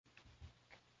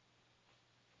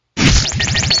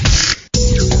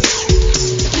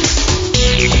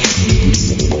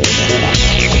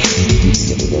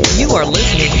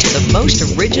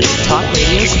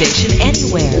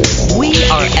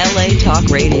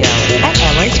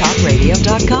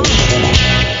questionreality.com.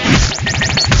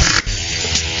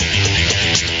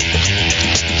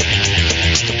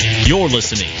 You're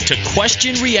listening to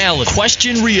Question Reality.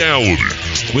 Question Reality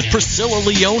with Priscilla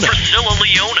Leona.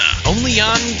 Only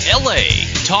on LA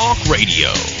Talk Radio.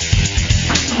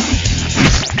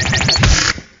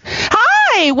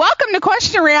 Hi, welcome to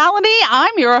Question Reality.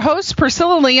 I'm your host,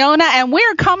 Priscilla Leona, and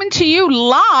we're coming to you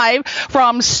live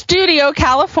from Studio,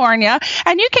 California.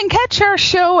 And you can catch our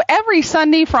show every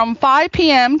Sunday from 5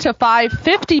 p.m. to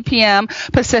 5:50 p.m.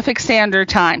 Pacific Standard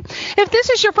Time. If this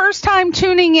is your first time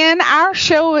tuning in, our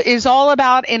show is all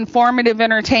about informative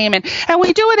entertainment, and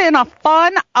we do it in a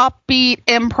fun, upbeat,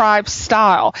 improv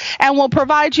style. And we'll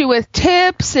provide you with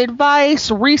tips,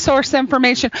 advice, resource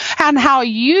information, and how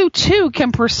you, too,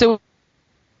 can pursue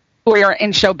career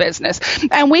in show business.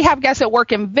 And we have guests that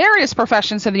work in various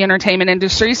professions in the entertainment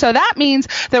industry. So that means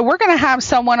that we're going to have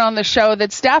someone on the show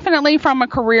that's definitely from a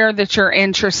career that you're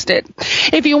interested.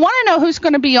 If you want to know who's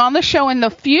going to be on the show in the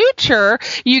future,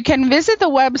 you can visit the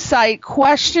website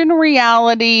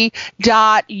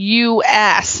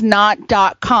questionreality.us, not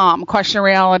 .com,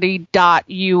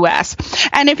 questionreality.us.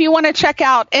 And if you want to check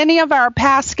out any of our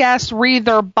past guests, read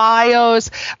their bios,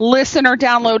 listen or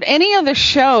download any of the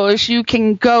shows, you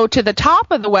can go to the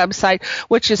top of the website,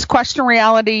 which is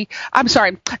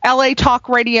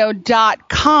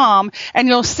LATalkRadio.com, and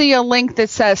you'll see a link that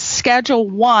says Schedule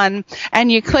 1,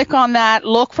 and you click on that,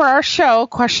 look for our show,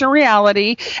 Question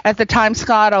Reality, at the time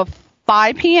slot of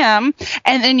 5 p.m.,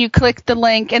 and then you click the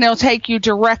link, and it'll take you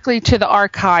directly to the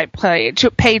archive page.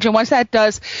 And once that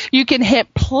does, you can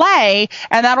hit play,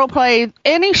 and that'll play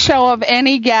any show of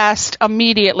any guest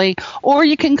immediately, or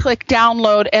you can click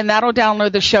download, and that'll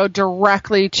download the show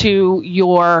directly to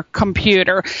your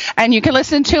computer. And you can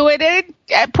listen to it and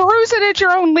peruse it at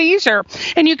your own leisure.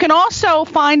 And you can also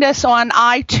find us on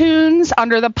iTunes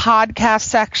under the podcast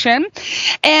section.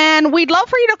 And we'd love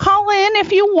for you to call in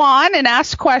if you want and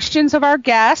ask questions of our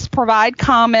guests, provide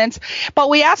comments. But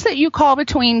we ask that you call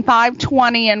between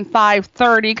 5:20 and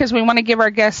 5:30 because we want to give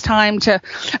our guests time to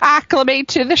acclimate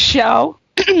to the show.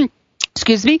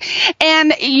 Excuse me.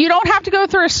 And you don't have to go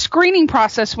through a screening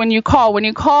process when you call. When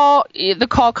you call, the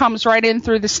call comes right in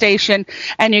through the station,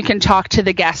 and you can talk to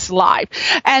the guests live.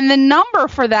 And the number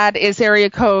for that is area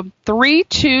code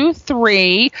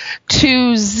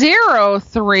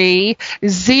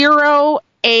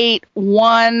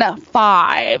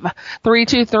 323-203-0815.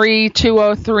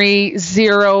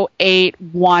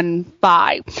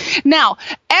 323-203-0815. Now,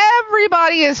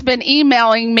 everybody has been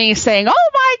emailing me saying, oh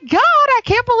my God, I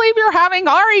can't believe you're having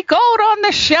Ari Gold on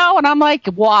the show. And I'm like,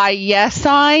 why, yes,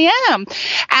 I am.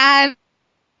 And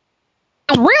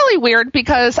really weird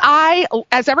because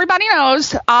as everybody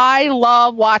knows, I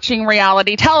love watching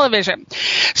reality television.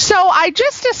 So I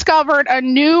just discovered a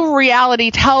new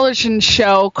reality television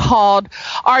show called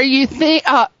wait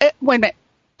a minute.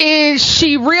 Is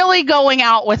she really going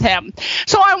out with him?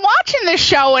 So I'm watching this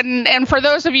show, and for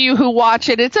those of you who watch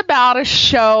it, it's about a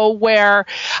show where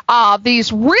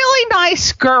these really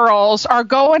nice girls are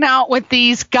going out with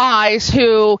these guys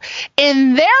who,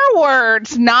 in their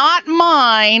words, not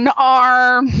mine,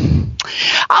 are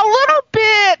a little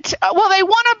bit, well, they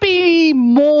want to be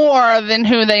more than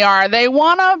who they are. They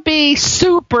want to be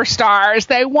superstars.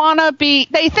 They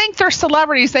think they're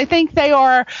celebrities. They think they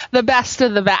are the best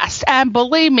of the best. And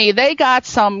believe me, they got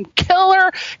some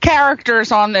killer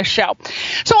characters on this show.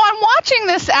 So I'm watching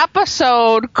this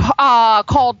episode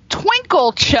called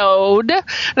Twinkle Chode.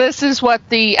 This is what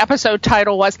the episode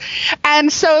title was.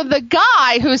 And so the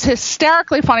guy, who's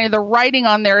hysterically funny, the writing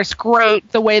on there is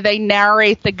great, the way they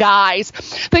narrate the guys.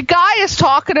 The guy is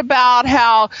talking about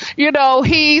how,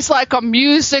 he's like a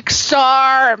music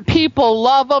star and people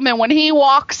love him. And when he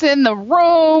walks in the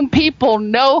room, people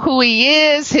know who he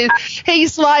is.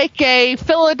 He's like a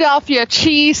Philadelphia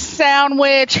cheese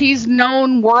sandwich. He's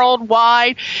known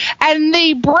worldwide. And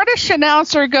the British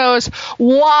announcer goes,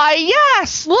 why,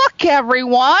 yes, look,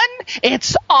 everyone,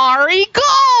 it's Ari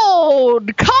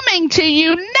Gold coming to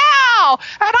you now.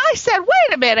 And I said,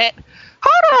 wait a minute.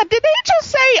 Hold on, did they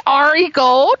just say Ari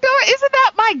Gold? Isn't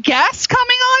that my guest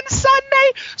coming on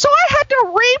Sunday? So I had to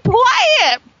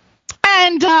replay it.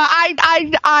 And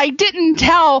I didn't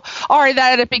tell Ari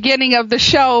that at the beginning of the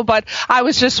show, but I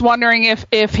was just wondering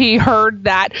if he heard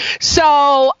that.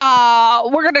 So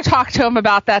we're going to talk to him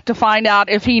about that to find out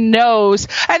if he knows.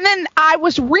 And then I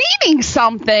was reading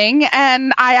something,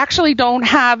 and I actually don't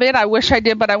have it. I wish I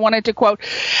did, but I wanted to quote.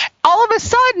 All of a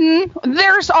sudden,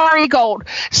 there's Ari Gold.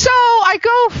 So I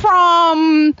go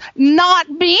from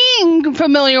not being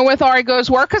familiar with Ari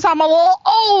Gold's work, because I'm a little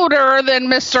older than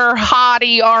Mr.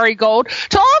 Hottie Ari Gold,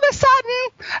 to all of a sudden,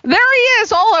 There he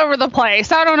is all over the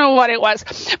place. I don't know what it was.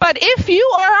 But if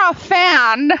you are a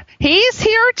fan, he's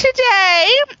here today,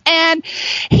 and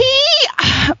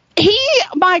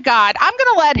my God, I'm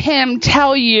going to let him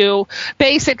tell you,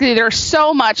 basically, there's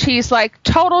so much. He's like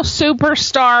total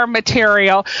superstar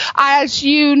material. As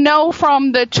you know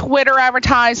from the Twitter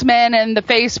advertisement and the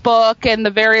Facebook and the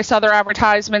various other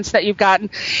advertisements that you've gotten,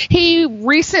 he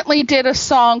recently did a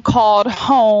song called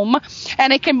Home,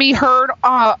 and it can be heard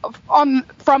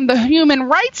from the Human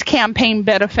Rights Campaign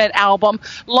benefit album,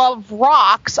 Love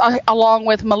Rocks, along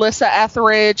with Melissa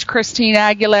Etheridge, Christina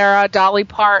Aguilera, Dolly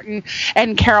Parton,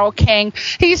 and Carole King.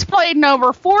 He's played in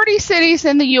over 40 cities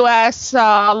in the U.S.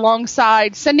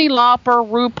 Alongside Cyndi Lauper,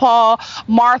 RuPaul,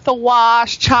 Martha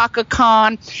Wash, Chaka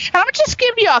Khan. And I'm going to just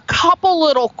give you a couple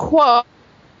little quotes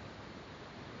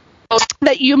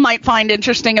that you might find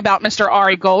interesting about Mr.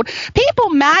 Ari Gold.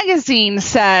 People magazine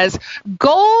says,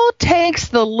 Gold takes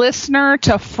the listener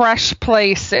to fresh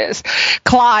places.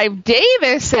 Clive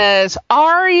Davis says,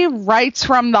 Ari writes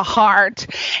from the heart.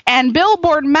 And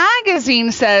Billboard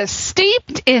magazine says,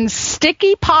 steeped in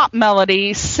sticky pop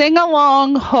melodies,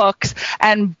 sing-along hooks,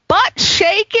 and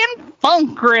butt-shaking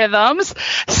funk rhythms,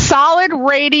 solid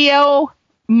radio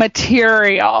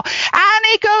material. And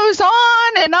it goes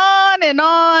on and on and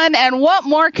on. And what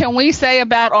more can we say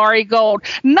about Ari Gold?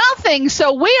 Nothing.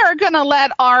 So we are going to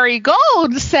let Ari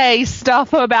Gold say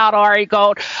stuff about Ari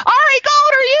Gold. Ari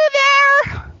Gold, are you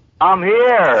there? I'm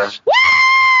here.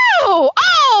 Woo!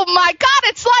 Oh my God,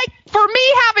 it's like for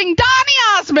me having Donny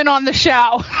Osmond on the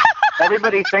show.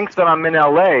 Everybody thinks that I'm in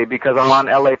LA because I'm on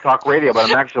LA Talk Radio, but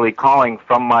I'm actually calling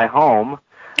from my home.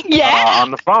 Yeah.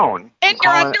 On the phone. In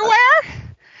your underwear?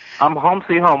 I'm home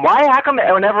sweet home. Why? How come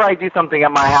whenever I do something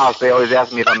at my house, they always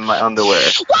ask me if I'm in my underwear?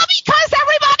 Well, because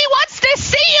everybody wants to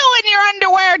see you in your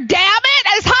underwear, damn it.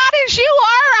 As hot as you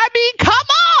are, I mean, come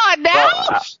on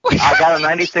now. Well, I got a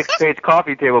 96-page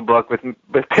coffee table book with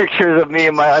pictures of me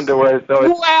in my underwear, so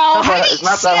it's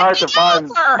not that hard to find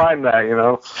that, you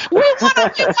know. We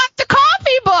want the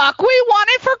coffee book. We want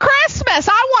it for Christmas.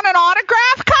 I want an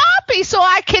autographed copy so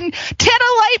I can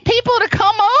titillate people to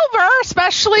come over,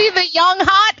 especially the young,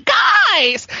 hot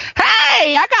guys.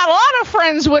 Hey, I got a lot of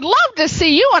friends would love to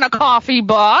see you in a coffee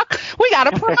book. We got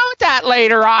to promote that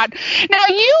later on. Now,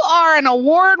 you are an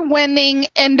award-winning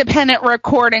independent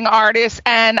recording artist,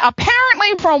 and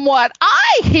apparently from what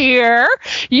I hear,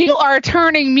 you are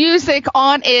turning music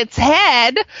on its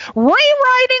head,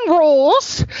 rewriting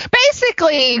rules,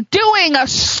 basically doing a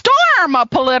storm of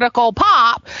political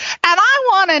pop. And I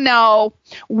want to know,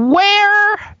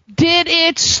 where did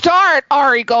it start,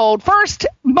 Ari Gold? First,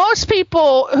 most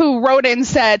people who wrote in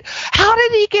said, how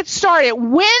did he get started?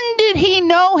 When did he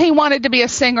know he wanted to be a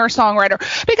singer-songwriter?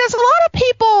 Because a lot of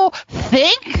people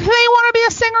think they want to be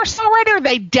a singer-songwriter.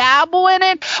 They dabble in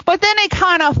it, but then it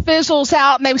kind of fizzles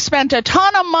out, and they've spent a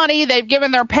ton of money. They've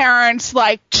given their parents,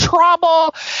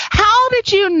 trouble. How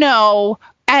did you know,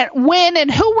 and when,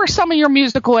 and who were some of your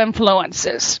musical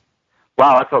influences?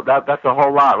 Wow, that's a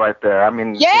whole lot right there. I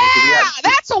mean,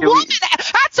 that's a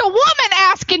woman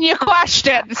asking you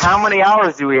questions. How many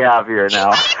hours do we have here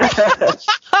now?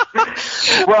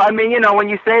 Well, I mean, when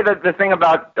you say that the thing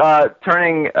about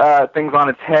turning things on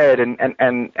its head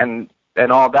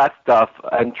and all that stuff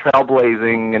and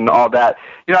trailblazing and all that,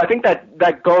 I think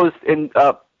that goes in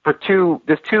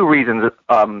there's two reasons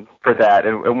for that,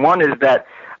 and one is that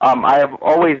I have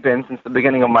always been, since the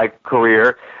beginning of my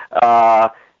career,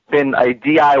 been a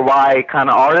DIY kind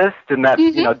of artist, and that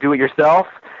do it yourself.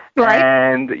 Right.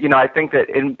 And I think that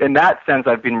in that sense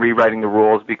I've been rewriting the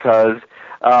rules because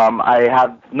I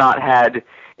have not had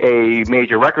a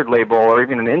major record label or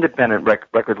even an independent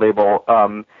record label.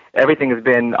 Everything has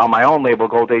been on my own label,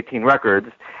 Gold 18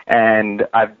 Records, and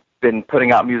I've been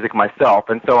putting out music myself.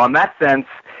 And so on that sense,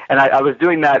 and I was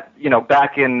doing that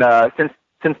back in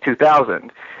since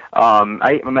 2000.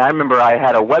 I remember I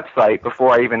had a website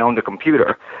before I even owned a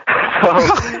computer.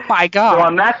 Oh my God! So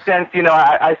in that sense,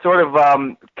 I sort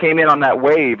of came in on that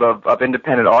wave of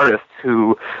independent artists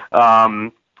who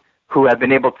have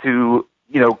been able to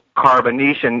carve a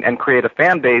niche and create a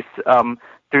fan base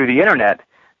through the internet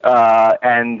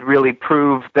and really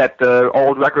prove that the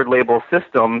old record label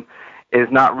system is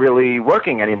not really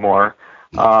working anymore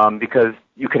because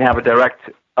you can have a direct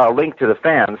link to the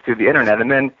fans through the internet,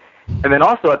 and then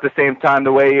also at the same time,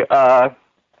 the way I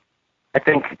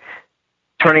think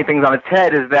turning things on its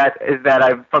head is that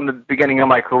I've, from the beginning of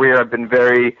my career, I've been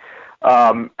very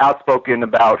outspoken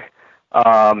about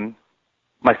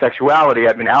my sexuality.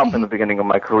 I've been out from the beginning of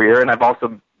my career, and I've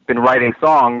also been writing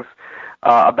songs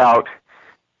about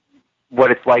what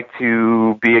it's like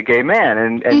to be a gay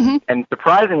man. And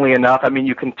surprisingly enough, I mean,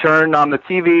 you can turn on the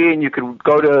TV and you could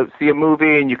go to see a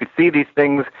movie and you could see these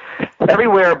things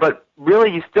everywhere, but really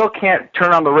you still can't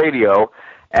turn on the radio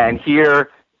and hear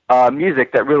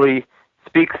music that really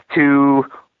speaks to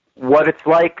what it's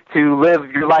like to live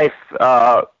your life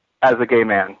as a gay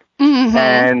man.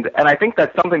 And I think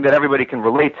that's something that everybody can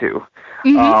relate to.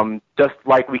 Just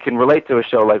like we can relate to a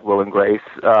show like Will and Grace.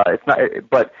 It's not,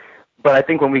 but I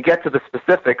think when we get to the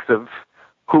specifics of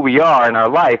who we are in our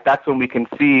life, that's when we can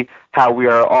see how we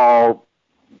are all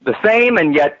the same,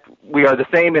 and yet we are the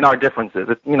same in our differences.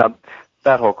 It's, you know,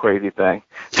 that whole crazy thing.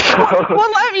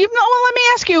 Well, let me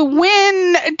ask you,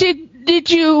 when did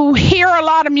you hear a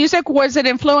lot of music? Was it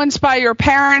influenced by your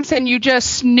parents and you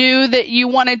just knew that you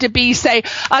wanted to be, say,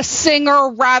 a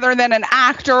singer rather than an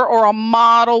actor or a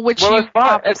model, which well, you as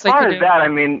far as that, I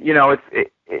mean, you know,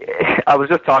 I was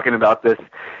just talking about this.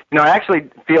 You know, I actually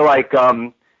feel like,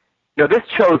 you know, this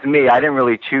chose me. I didn't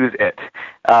really choose it.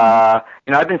 You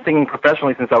know, I've been singing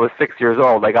professionally since I was 6 years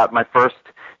old. I got my first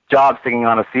job singing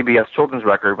on a CBS children's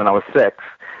record when I was 6,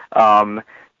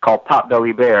 called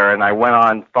Potbelly Bear, and I went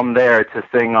on from there to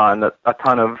sing on a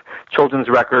ton of children's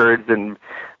records and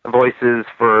voices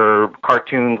for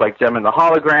cartoons like Jem and the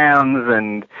Holograms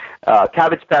and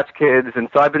Cabbage Patch Kids, and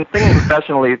so I've been singing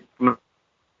professionally.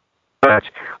 So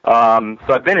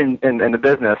I've been in the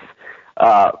business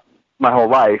my whole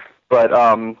life, but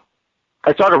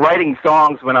I started writing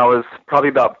songs when I was probably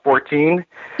about 14.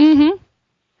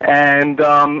 And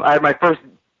I had my first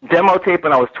demo tape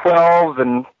when I was 12,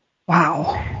 and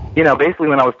wow, you know, basically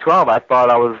when I was 12, I thought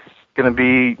I was going to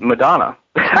be Madonna.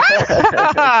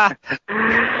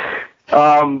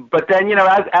 But then, you know,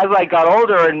 as I got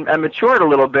older and matured a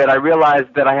little bit, I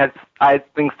realized that I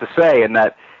had things to say, and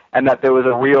that there was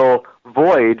a real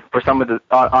void for some of the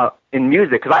in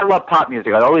music, because I love pop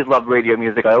music. I always loved radio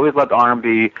music. I always loved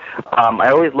R&B. I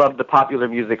always loved the popular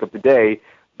music of the day,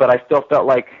 but I still felt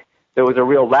like there was a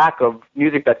real lack of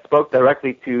music that spoke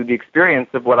directly to the experience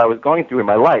of what I was going through in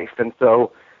my life. And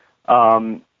so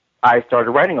I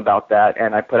started writing about that,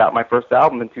 and I put out my first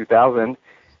album in 2000,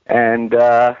 and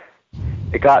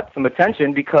it got some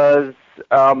attention because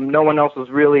no one else was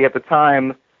really at the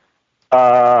time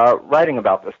writing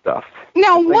about this stuff.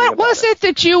 Now, what was it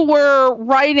that you were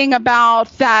writing about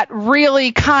that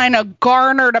really kind of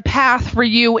garnered a path for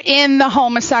you in the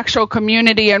homosexual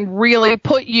community and really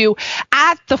put you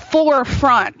at the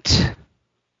forefront?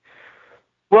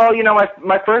 Well, you know,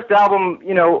 my first album,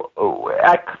 you know,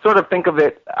 I sort of think of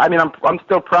it. I mean, I'm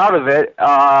still proud of it,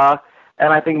 and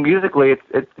I think musically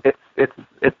it's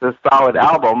a solid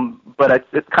album. But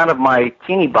it's kind of my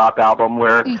teeny bop album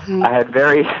where I had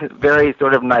very, very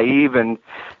sort of naive and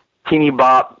teeny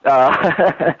bop.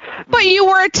 But you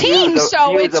were a teen,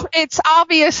 so it's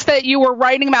obvious that you were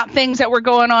writing about things that were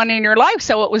going on in your life,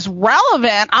 so it was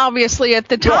relevant, obviously, at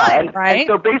the time, right? And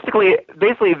so basically,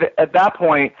 at that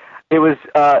point, it was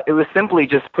simply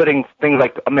just putting things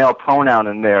like a male pronoun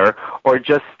in there, or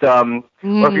just, or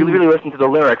if you really listen to the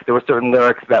lyrics, there were certain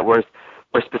lyrics that were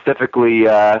specifically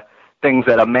things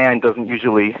that a man doesn't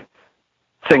usually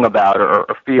sing about or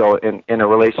feel in a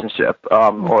relationship,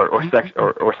 or sex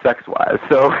wise.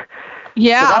 So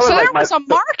yeah, so there was a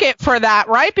market for that,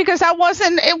 right? Because it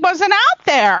wasn't out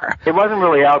there. It wasn't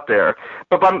really out there.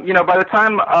 But you know, by the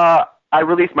time I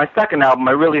released my second album,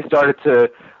 I really started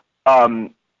to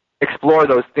explore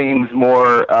those themes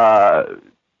more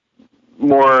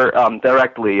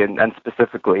directly and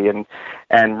specifically,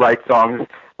 and write songs.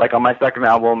 Like on my second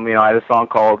album, you know, I had a song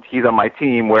called "He's on My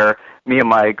Team," where me and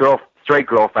my straight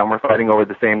girlfriend were fighting over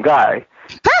the same guy.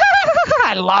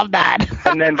 I love that.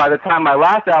 And then by the time my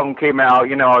last album came out,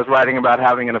 you know, I was writing about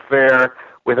having an affair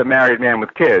with a married man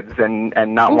with kids and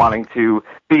not wanting to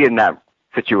be in that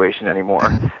situation anymore. So,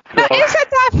 isn't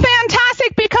that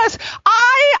fantastic? Because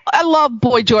I love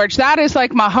Boy George. That is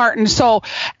like my heart and soul.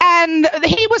 And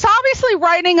he was obviously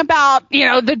writing about, you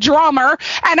know, the drummer,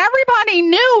 and everybody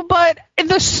knew, but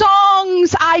the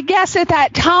songs, I guess at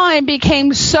that time,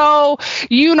 became so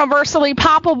universally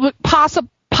popular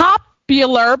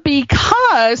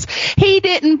because he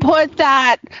didn't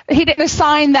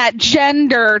assign that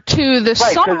gender to the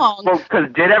song.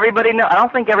 Because did everybody know? I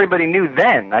don't think everybody knew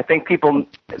then. I think people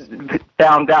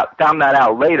found that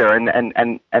out later,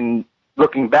 and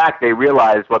looking back, they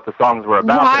realized what the songs were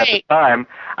about. Right. But at the time,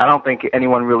 I don't think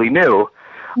anyone really knew.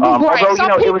 Although, you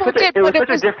know, it was such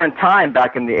a different time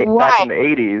back in the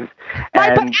 80s.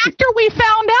 Right, but after we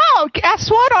found out, guess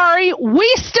what, Ari? We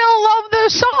still love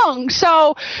those songs.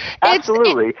 So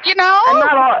absolutely, you know, and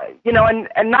not all, you know,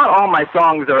 and not all my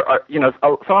songs are you know,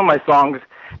 some of my songs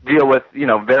deal with,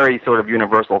 very sort of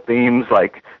universal themes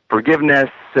like forgiveness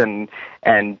and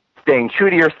staying true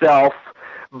to yourself.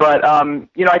 But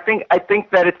I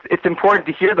think that it's important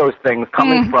to hear those things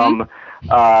coming from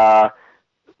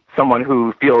someone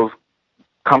who feels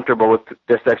comfortable with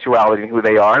their sexuality and who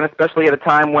they are, and especially at a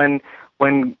time when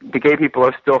the gay people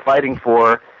are still fighting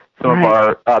for some of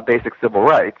our basic civil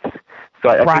rights. So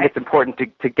I think it's important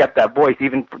to get that voice,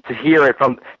 even to hear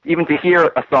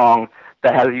a song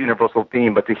that has a universal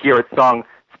theme, but to hear it sung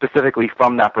specifically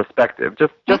from that perspective.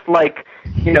 Just like,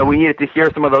 we needed to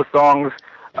hear some of those songs,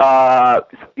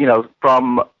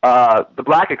 from the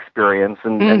Black experience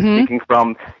and speaking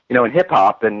from, in hip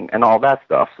hop and all that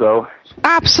stuff. So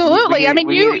absolutely.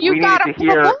 You got to put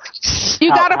a voice. You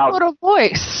got to put a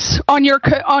voice on your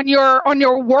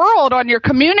world, on your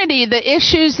community, the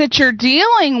issues that you're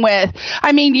dealing with.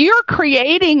 You're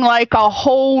creating like a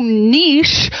whole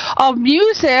niche of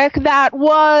music that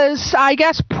was, I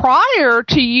guess, prior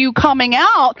to you coming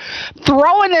out,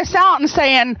 throwing this out and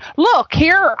saying, look,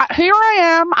 here I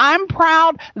am. I'm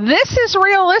proud. This is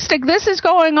realistic. This is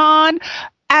going on.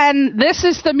 And this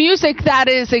is the music that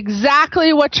is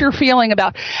exactly what you're feeling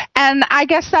about. And I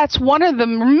guess that's one of the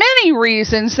many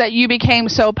reasons that you became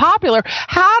so popular.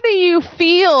 How do you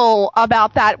feel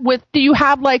about that? Do you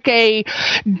have like a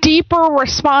deeper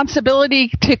responsibility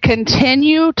to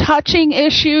continue touching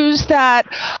issues that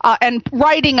and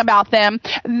writing about them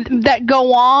that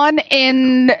go on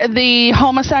in the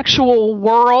homosexual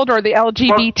world or the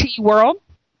LGBT world?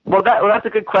 Well, that's a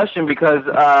good question because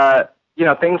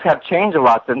things have changed a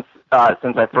lot since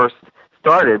I first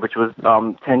started, which was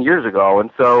 10 years ago, and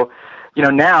so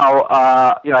now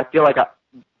I feel like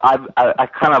I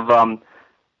kind of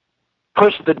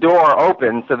pushed the door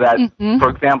open so that, for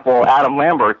example, Adam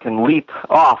Lambert can leap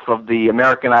off of the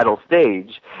American Idol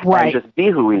stage and just be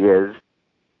who he is,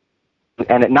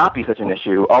 and it not be such an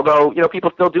issue. Although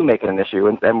people still do make it an issue,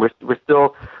 and we're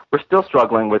still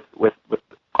struggling with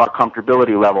our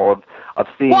comfortability level of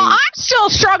seeing. Well, I'm still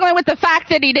struggling with the fact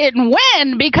that he didn't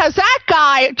win, because that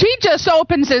guy, he just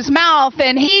opens his mouth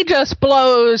and he just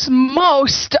blows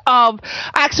most of,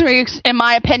 actually, in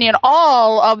my opinion,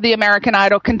 all of the American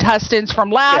Idol contestants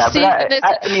from last season.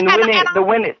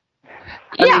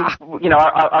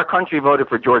 Our country voted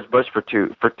for George Bush for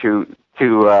two.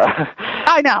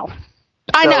 I know.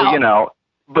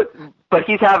 But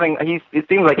it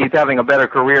seems like he's having a better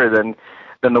career than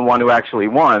the one who actually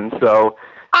won. So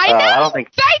I know. I don't think.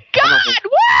 Thank God!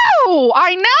 Woo!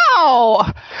 I know.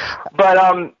 But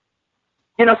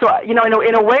in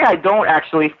a way, I don't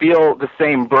actually feel the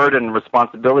same burden and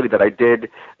responsibility that I did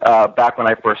back when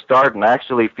I first started. And I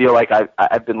actually feel like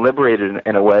I've been liberated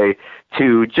in a way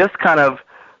to just kind of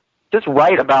just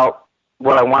write about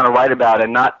what I want to write about,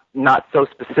 and not so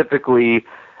specifically.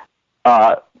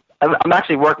 I'm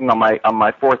actually working on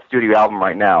my fourth studio album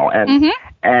right now, and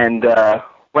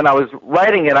when I was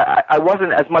writing it, I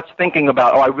wasn't as much thinking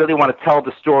about, I really want to tell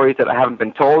the stories that I haven't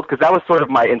been told, because that was sort of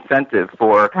my incentive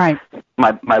for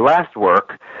my last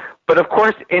work. But of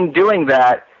course, in doing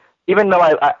that, even though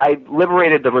I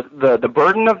liberated the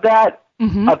burden of that,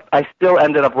 I still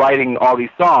ended up writing all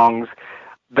these songs,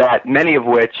 that many of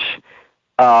which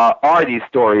are these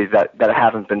stories that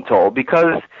haven't been told,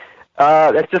 because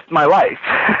that's just my life.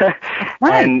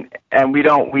 and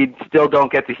we still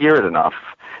don't get to hear it enough.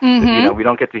 We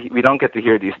don't get to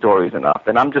hear these stories enough.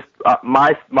 And I'm just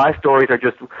my stories are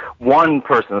just one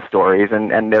person's stories,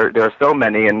 and there are so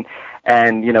many. And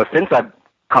since I've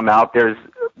come out, there's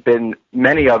been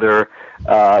many other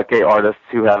gay artists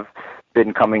who have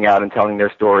been coming out and telling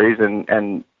their stories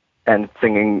and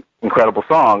singing incredible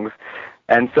songs.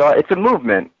 And so it's a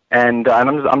movement, and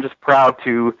I'm just proud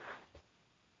to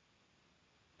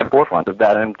the forefront of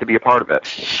that and to be a part of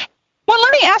it. Well,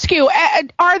 let me ask you,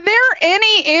 are there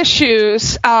any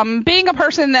issues, being a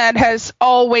person that has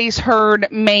always heard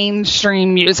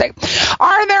mainstream music,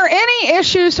 are there any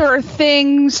issues or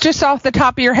things just off the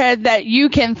top of your head that you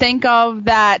can think of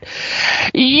that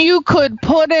you could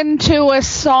put into a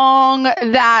song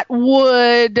that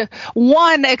would,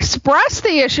 one, express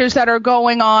the issues that are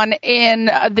going on in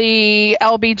the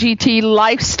LGBT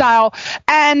lifestyle,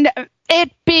 and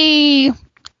it be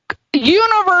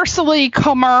universally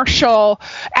commercial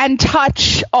and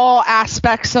touch all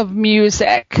aspects of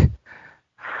music?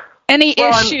 Any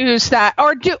issues that,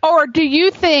 or do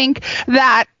you think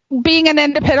that being an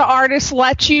independent artist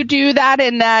lets you do that,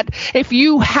 in that if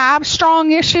you have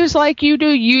strong issues like you do,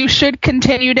 you should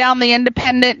continue down the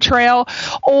independent trail?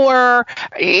 Or,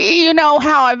 you know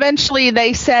how eventually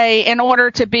they say in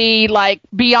order to be like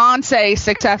Beyonce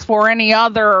successful or any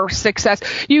other success,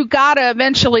 you got to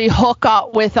eventually hook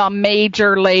up with a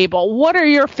major label. What are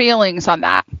your feelings on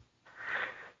that?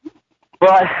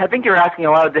 Well, I think you're asking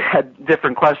a lot of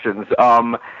different questions.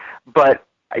 But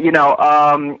you know,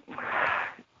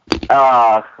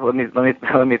 let me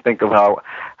think of how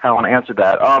I want to answer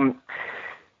that.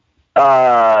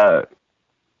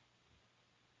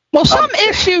 Well, some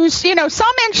issues in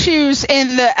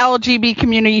the LGBT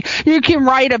community you can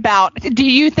write about. Do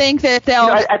you think that they'll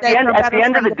at the end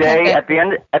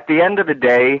of the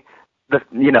day,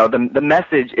 the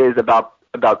message is about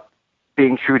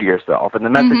being true to yourself, and the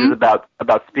message is about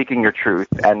speaking your truth,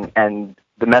 and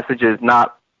the message is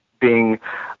not being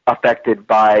affected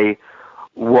by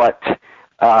what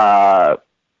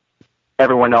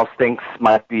everyone else thinks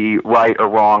might be right or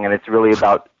wrong, and it's really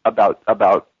about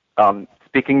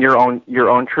speaking your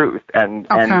own truth, and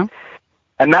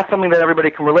that's something that everybody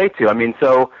can relate to. I mean,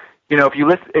 so if you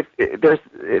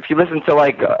listen to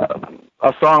like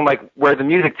a song like "Where the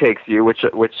Music Takes You," which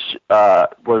was a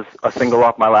single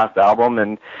off my last album,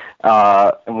 and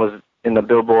was in the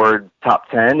Billboard Top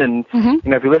 10, and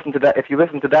if you listen to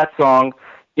that song,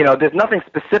 there's nothing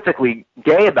specifically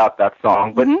gay about that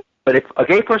song, but if a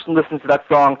gay person listens to that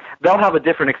song, they'll have a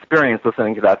different experience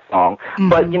listening to that song.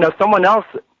 But someone else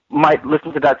might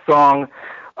listen to that song,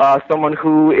 someone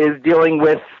who is dealing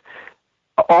with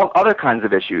all other kinds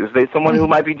of issues. Someone who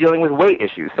might be dealing with weight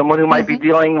issues, someone who might be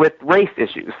dealing with race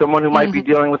issues, someone who might be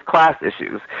dealing with class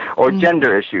issues or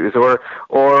gender issues, or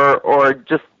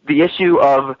just the issue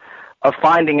of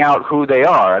finding out who they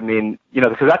are. I mean,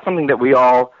 because that's something that we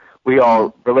all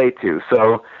relate to.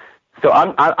 So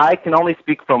I can only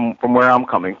speak from where I'm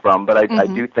coming from, but I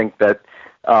do think that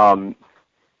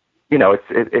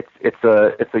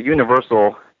it's a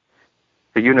universal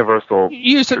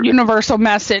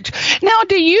message. Now, how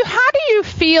do you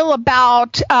feel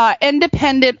about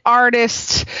independent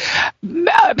artists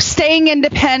staying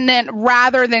independent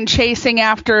rather than chasing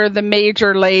after the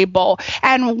major label?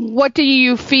 And what do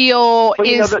you feel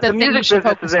the music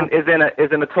business is in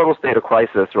a total state of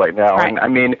crisis right now? Right. And I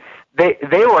mean, they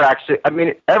were actually. I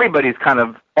mean, everybody's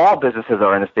all businesses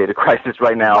are in a state of crisis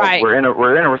right now. Right. We're in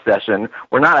a recession.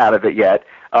 We're not out of it yet.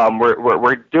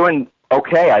 We're doing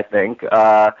okay, I think.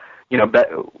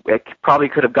 It probably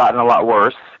could have gotten a lot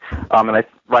worse.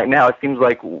 Right now, it seems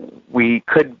like we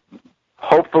could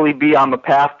hopefully be on the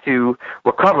path to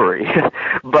recovery.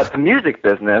 But the music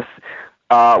business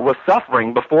was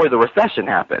suffering before the recession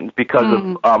happened because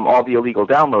of all the illegal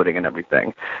downloading and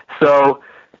everything. So,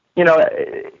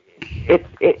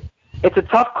 it's a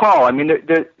tough call. I mean,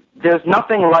 there's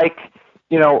nothing like,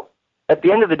 at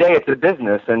the end of the day, it's a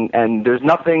business, and there's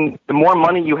nothing. The more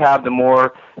money you have, the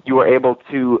more you are able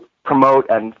to promote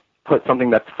and put something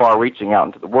that's far-reaching out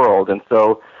into the world. And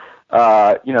so,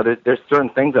 there's certain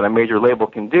things that a major label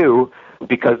can do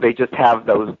because they just have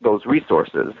those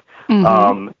resources.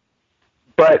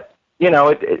 But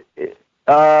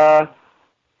I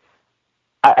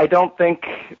don't think.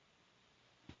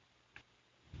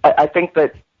 I think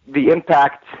that the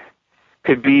impact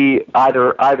could be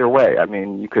either way. I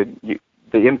mean,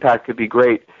 the impact could be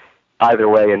great either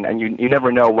way, and you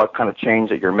never know what kind of change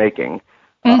that you're making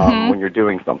when you're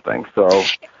doing something. So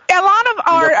there's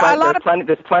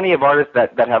plenty of artists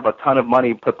that have a ton of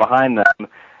money put behind them,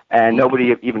 and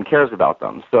nobody even cares about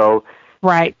them. So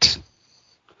right.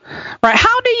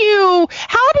 How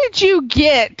did you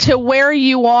get to where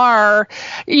you are?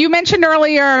 You mentioned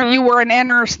earlier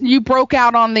you broke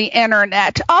out on the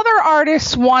internet. Other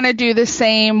artists want to do the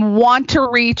same, want to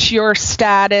reach your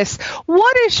status.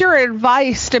 What is your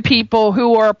advice to people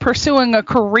who are pursuing a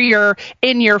career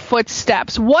in your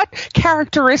footsteps? What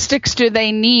characteristics do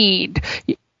they need?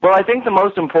 Well, I think the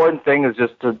most important thing is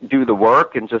just to do the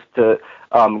work and just to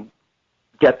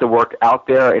get the work out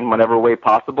there in whatever way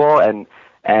possible.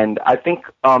 And I think,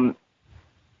 on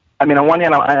one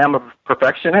hand, I am a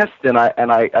perfectionist, and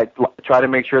I try to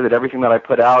make sure that everything that I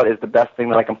put out is the best thing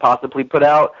that I can possibly put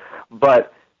out.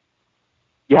 But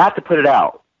you have to put it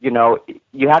out. You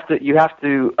have to. You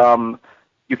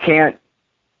can't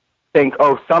think,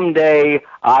 oh, someday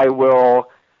I will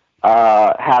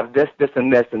have this,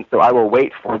 and this, and so I will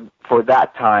wait for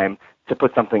that time to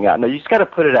put something out. No, you just got to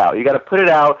put it out. You got to put it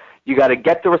out. You got to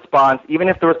get the response, even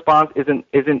if the response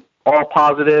isn't all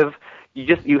positive.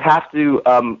 You have to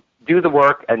do the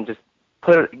work and just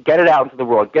get it out into the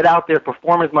world. Get out there,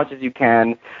 perform as much as you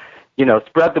can.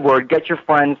 spread the word, get your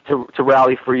friends to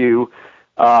rally for you,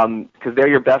 because they're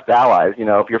your best allies.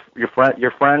 If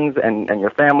your friends and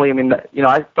your family. I mean,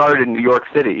 I started in New York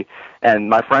City, and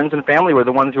my friends and family were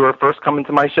the ones who were first coming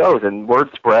to my shows, and word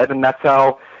spread, and that's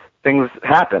how things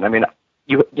happen. I mean,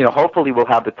 hopefully we'll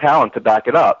have the talent to back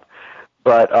it up,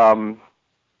 but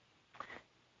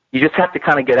you just have to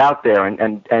kind of get out there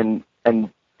and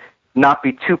not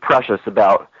be too precious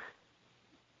about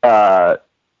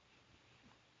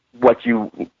what you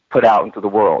put out into the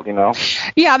world,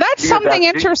 Yeah, that's something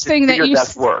interesting that you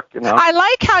best work, I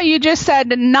like how you just said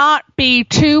to not be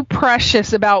too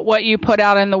precious about what you put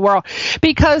out in the world,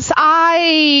 because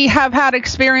I have had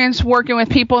experience working with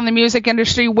people in the music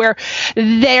industry where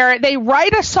they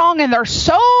write a song and they're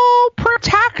so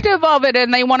protective of it,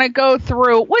 and they want to go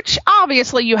through, which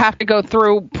obviously you have to go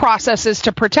through processes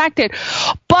to protect it,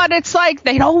 but it's like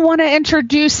they don't want to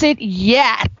introduce it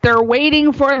yet. They're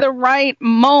waiting for the right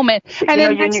moment, and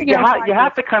then you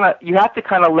have to kind of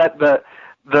let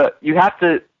you have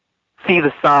to see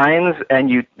the signs, and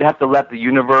you have to let the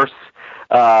universe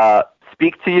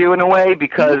speak to you in a way,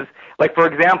 because, like, for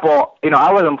example,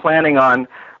 I wasn't planning on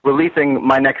releasing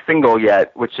my next single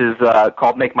yet, which is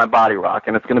called "Make My Body Rock,"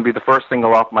 and it's going to be the first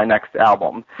single off my next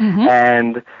album.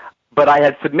 But I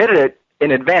had submitted it in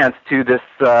advance to this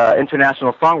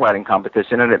international songwriting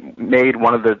competition, and it made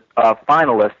one of the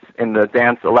finalists in the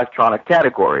dance electronic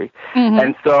category.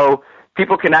 And so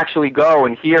people can actually go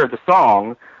and hear the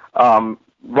song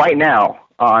right now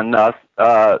on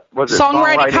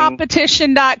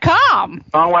songwritingcompetition.com.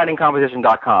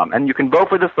 Songwritingcompetition.com, and you can vote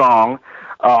for the song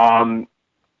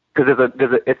because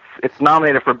it's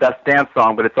nominated for Best Dance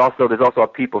Song, but there's also a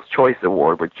People's Choice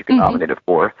Award which you can nominate it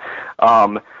for.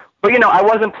 But I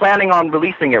wasn't planning on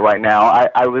releasing it right now.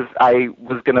 I was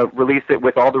going to release it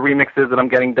with all the remixes that I'm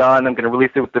getting done. I'm going to release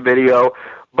it with the video.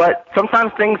 But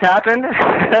sometimes things happen,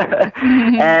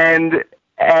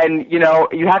 and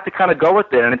you have to kind of go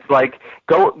with it. And it's like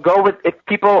go with if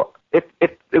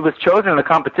it was chosen in a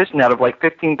competition out of like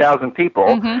 15,000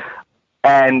 people,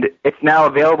 and it's now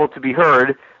available to be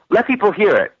heard. Let people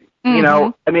hear it.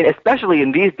 I mean, especially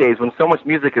in these days when so much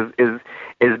music is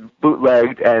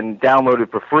bootlegged and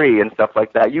downloaded for free and stuff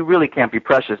like that, you really can't be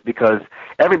precious because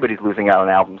everybody's losing out on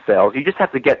album sales. You just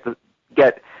have to get the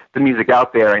music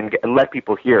out there and let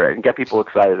people hear it and get people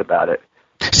excited about it.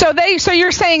 So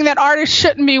you're saying that artists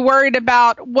shouldn't be worried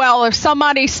about, well, if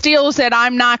somebody steals it,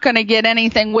 I'm not going to get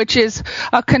anything, which is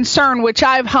a concern which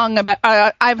I've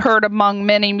heard among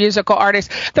many musical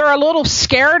artists. They're a little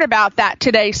scared about that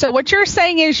today. So what you're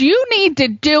saying is you need to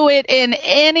do it in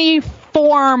any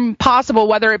form possible,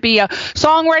 whether it be a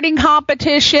songwriting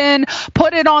competition,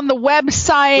 put it on the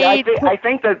website. Yeah,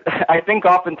 I think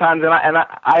oftentimes, and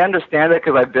I understand it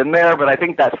because I've been there, but I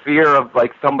think that fear of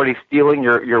like somebody stealing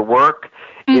your work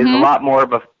is a lot more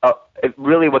of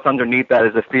really what's underneath that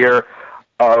is a fear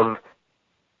of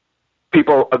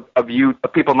people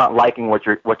not liking what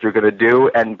you're going to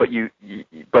do,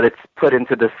 but it's put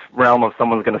into this realm of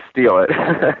someone's going to steal it.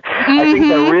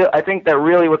 I think that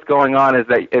really what's going on is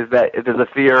that there's a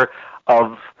fear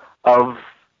of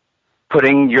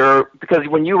putting because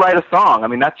when you write a song, I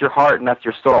mean, that's your heart and that's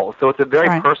your soul. So it's a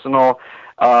very personal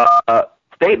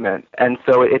statement, and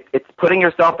so it's putting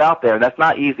yourself out there. That's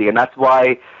not easy, and that's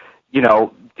why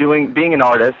being an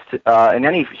artist in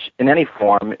any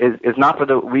form is not for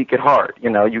the weak at heart.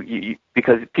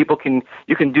 Because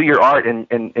you can do your art in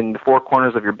the four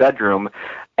corners of your bedroom,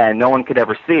 and no one could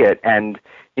ever see it, and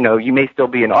you may still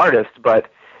be an artist, but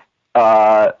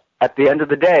at the end of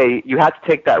the day, you have to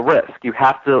take that risk. You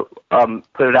have to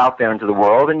put it out there into the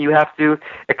world, and you have to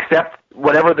accept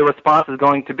whatever the response is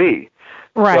going to be.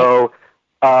 Right. So,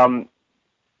 so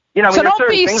there's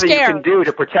certain things that you can do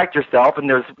to protect yourself, and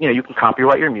there's, you can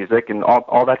copyright your music and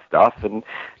all that stuff, and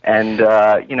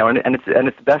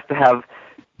it's best to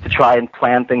try and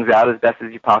plan things out as best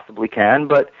as you possibly can,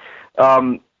 but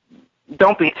don't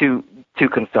be too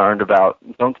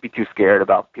don't be too scared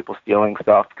about people stealing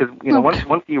stuff, because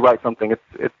once you write something,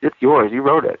 it's yours. You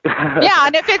wrote it. Yeah,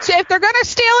 and if they're going to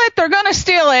steal it, they're going to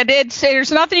steal it.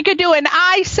 There's nothing you can do. And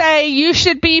I say you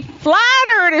should be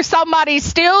flattered if somebody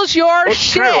steals your shit.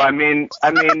 It's true. I mean,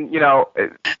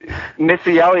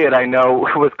 Missy Elliott, I know,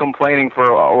 was complaining for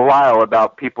a while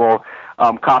about people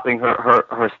copying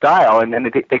her style, and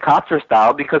they copied her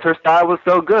style because her style was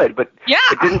so good. But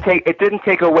it didn't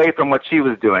take away from what she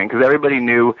was doing, because everybody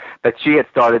knew that she had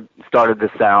started this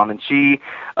sound, and she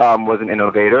was an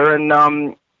innovator.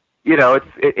 And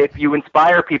if you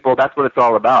inspire people, that's what it's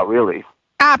all about, really.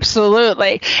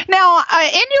 Absolutely. Now,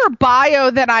 in your bio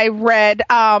that I read,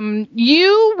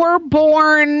 you were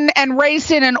born and raised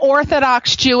in an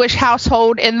Orthodox Jewish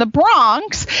household in the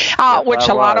Bronx, which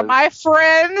a lot of my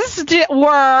friends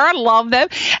were. Love them.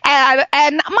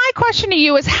 And my question to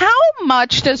you is, how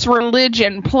much does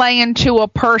religion play into a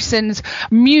person's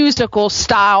musical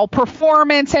style,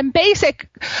 performance, and basic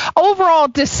overall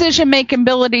decision-making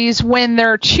abilities when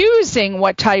they're choosing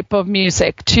what type of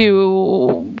music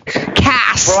to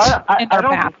cast? Well, I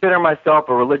don't consider myself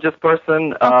a religious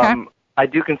person. Okay. I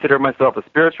do consider myself a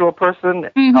spiritual person.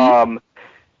 Mm-hmm.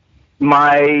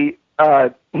 My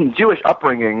Jewish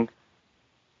upbringing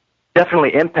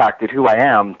definitely impacted who I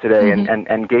am today, Mm-hmm.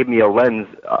 and gave me a lens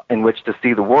in which to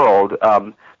see the world,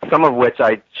 some of which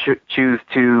I choose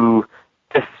to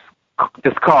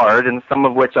discard, and some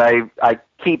of which I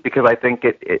keep because I think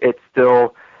it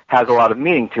still has a lot of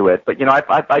meaning to it. But,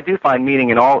 I do find meaning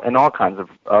in all kinds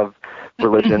of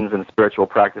religions and spiritual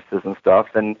practices and stuff.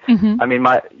 And Mm-hmm. I mean,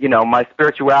 my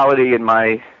spirituality and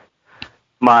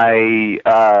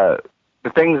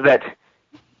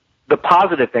the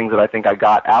positive things that I think I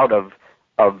got out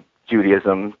of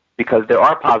Judaism, because there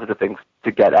are positive things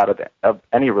to get out of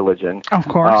any religion. Of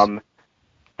course.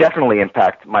 Definitely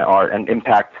impact my art and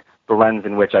impact the lens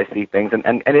in which I see things.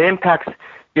 And it impacts,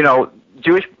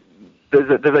 Jewish, there's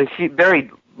a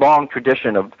very long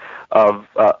tradition of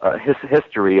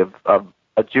history of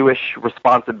a Jewish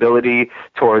responsibility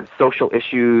towards social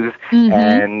issues Mm-hmm.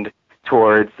 and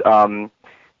towards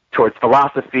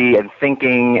philosophy and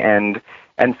thinking, and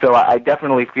so I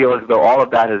definitely feel as though all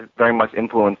of that has very much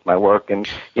influenced my work. And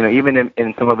even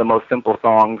in some of the most simple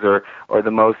songs or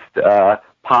the most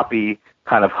poppy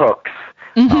kind of hooks,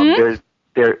 Mm-hmm.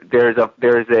 there's a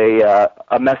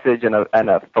message and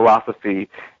a philosophy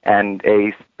and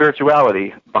a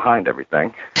spirituality behind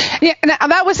everything. Yeah, now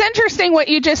that was interesting what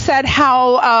you just said,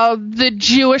 how the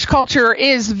Jewish culture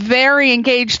is very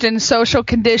engaged in social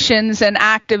conditions and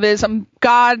activism.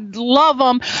 God love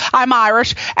them. I'm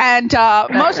Irish, and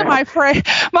most of my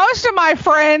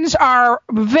friends are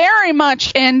very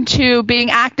much into being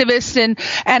activists, and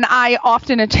I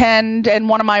often attend, and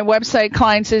one of my website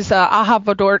clients is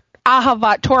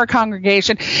Ahavat Torah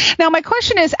congregation. Now, my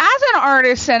question is, as an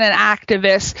artist and an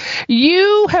activist,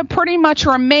 you have pretty much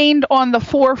remained on the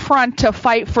forefront to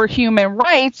fight for human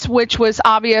rights, which was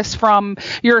obvious from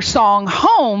your song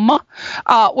Home,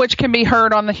 which can be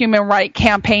heard on the Human Rights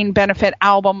Campaign benefit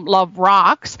album Love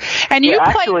Rocks. And you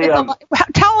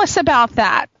tell us about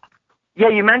that. Yeah,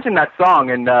 you mentioned that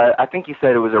song, and I think you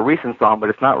said it was a recent song, but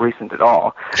it's not recent at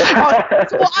all.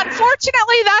 Well,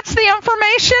 unfortunately, that's the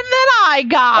information that I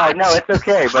got. No, it's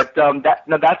okay. But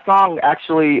that song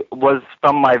actually was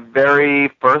from my very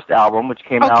first album, which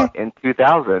came out in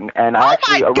 2000. And I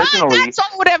actually originally... God, that's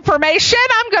old information.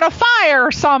 I'm going to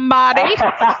fire somebody.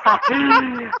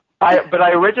 But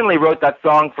I originally wrote that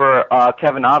song for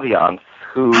Kevin Aviance,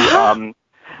 who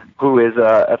is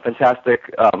a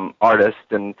fantastic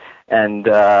artist and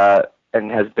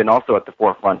has been also at the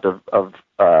forefront of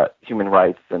human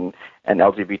rights and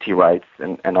LGBT rights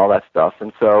and all that stuff.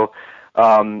 And so,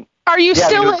 are you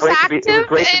still as active? It was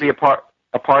great to be a part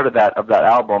of that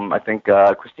album. I think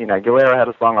Christina Aguilera had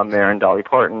a song on there, and Dolly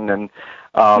Parton, and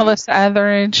Melissa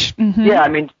Etheridge. Mm-hmm. Yeah, I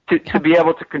mean, to be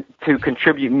able to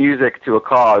contribute music to a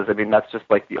cause, I mean, that's just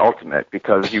like the ultimate,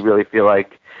 because you really feel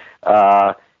like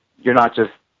you're not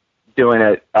just doing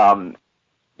it.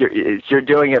 You're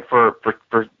doing it for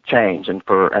change and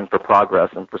for progress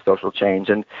and for social change,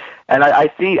 and I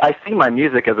see my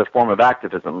music as a form of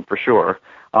activism for sure.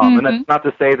 And that's not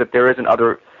to say that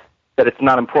that it's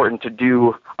not important to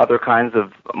do other kinds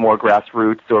of more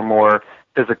grassroots or more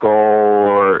physical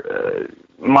or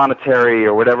monetary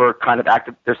or whatever kind of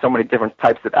active. There's so many different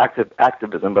types of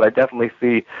activism, but I definitely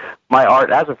see my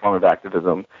art as a form of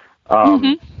activism.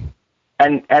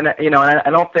 And I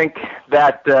don't think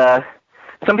that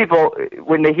some people,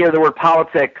 when they hear the word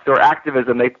politics or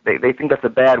activism, they think that's a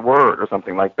bad word or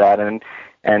something like that. And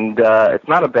it's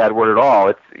not a bad word at all.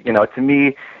 It's to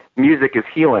me, music is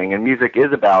healing, and music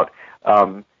is about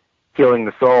healing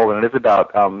the soul, and it is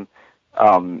about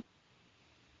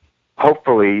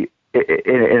hopefully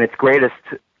in its greatest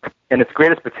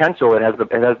potential, it has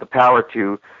the power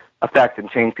to affect and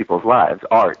change people's lives.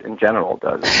 Art in general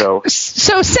does. So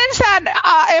since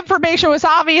that information was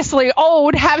obviously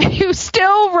old, have you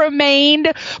still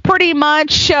remained pretty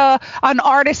much an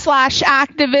artist /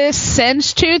 activist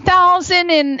since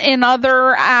 2000 in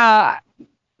other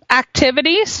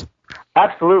activities?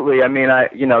 Absolutely. I mean,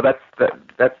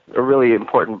 that's a really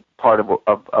important part of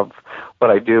what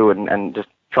I do, and just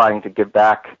trying to give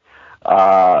back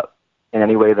in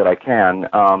any way that I can.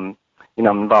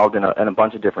 I'm involved in a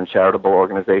bunch of different charitable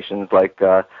organizations like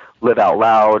Live Out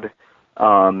Loud,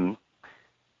 and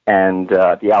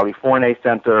the Ali Forney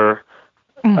Center,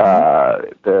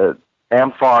 the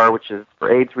AMFAR, which is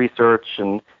for AIDS research,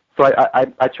 and so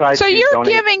I try to. So you're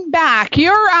donate. giving back.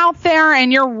 You're out there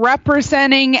and you're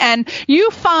representing, and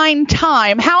you find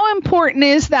time. How important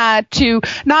is that to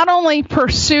not only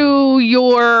pursue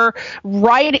your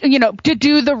writing, to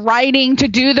do the writing, to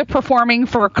do the performing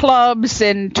for clubs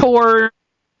and tours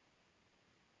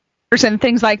and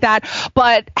things like that,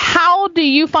 but how do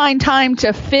you find time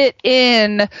to fit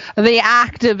in the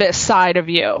activist side of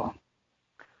you?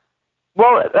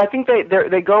 Well, I think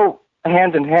they go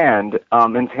hand in hand,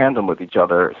 in tandem with each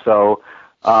other. So,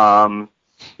 I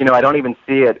don't even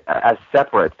see it as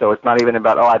separate. So it's not even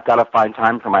about, I've got to find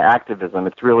time for my activism.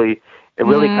 It really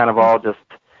kind of all just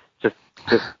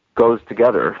goes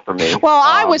together for me. Well,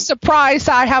 I was surprised.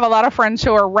 I have a lot of friends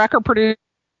who are record producers,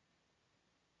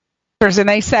 and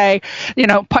they say,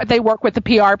 they work with the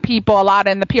PR people a lot,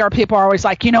 and the PR people are always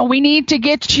like, we need to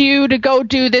get you to go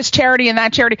do this charity and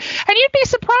that charity. And you'd be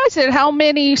surprised at how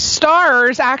many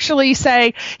stars actually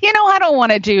say, I don't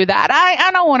want to do that. I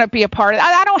don't want to be a part of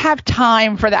that. I don't have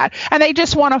time for that. And they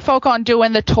just want to focus on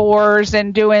doing the tours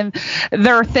and doing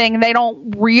their thing. They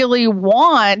don't really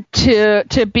want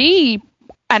to be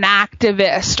an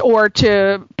activist or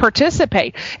to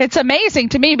participate. It's amazing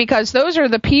to me because those are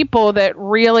the people that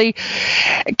really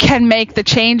can make the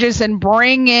changes and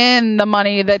bring in the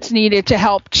money that's needed to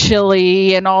help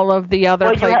Chile and all of the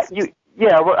other places.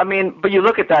 But you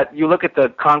look at that. You look at the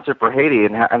concert for Haiti,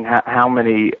 and how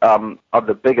many of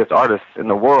the biggest artists in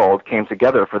the world came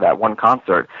together for that one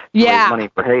concert to raise money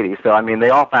for Haiti. So they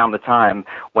all found the time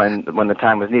when the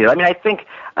time was needed. I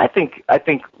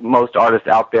think most artists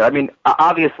out there.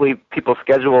 Obviously, people's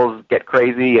schedules get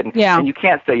crazy, and you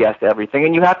can't say yes to everything,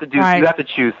 and you have to do. Right. You have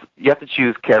to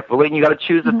choose carefully, and you got to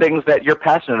choose the things that you're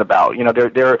passionate about.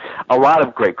 There are a lot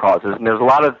of great causes, and there's a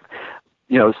lot of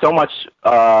so much.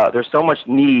 There's so much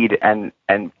need, and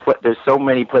there's so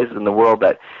many places in the world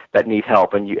that need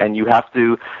help, and you have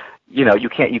to. You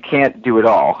can't do it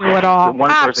all. Do it all.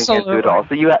 One person can't do it all.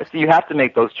 So you have to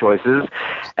make those choices,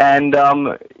 and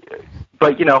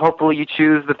but hopefully you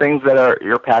choose the things that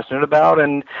you're passionate about,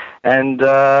 and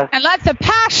let the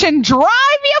passion drive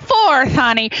you forth,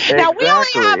 honey. Exactly. Now we only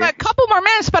have a couple more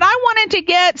minutes, but I wanted to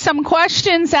get some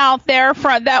questions out there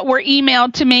that were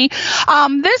emailed to me.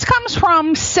 This comes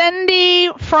from Cindy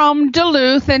from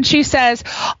Duluth, and she says,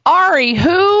 Ari,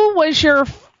 who was your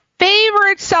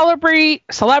favorite celebrity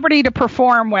to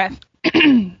perform with?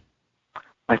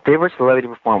 My favorite celebrity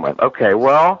to perform with. Okay,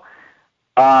 well,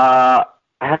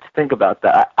 I have to think about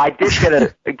that. I did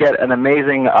get an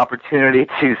amazing opportunity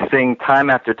to sing Time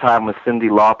After Time with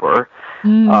Cyndi Lauper,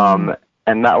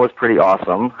 and that was pretty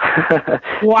awesome.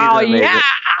 Wow,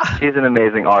 she's an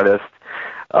amazing artist.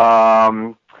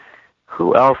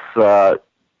 Who else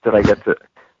did I get to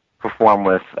perform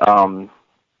with that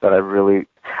I really...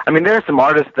 there are some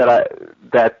artists that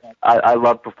I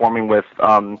love performing with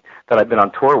that I've been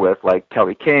on tour with, like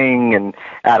Kelly King and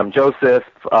Adam Joseph,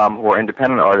 who are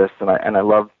independent artists, and I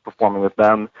love performing with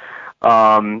them.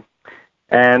 I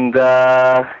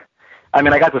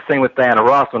got to sing with Diana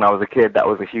Ross when I was a kid. That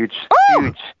was a huge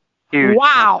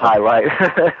highlight.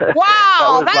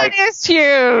 Wow, that is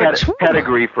huge.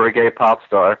 Pedigree for a gay pop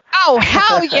star. Oh,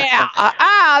 hell yeah.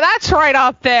 That's right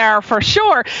up there for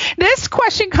sure. This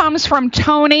question comes from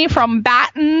Tony from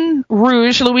Baton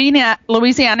Rouge,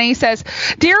 Louisiana. He says,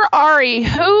 Dear Ari,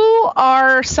 who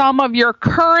are some of your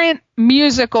current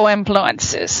musical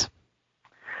influences?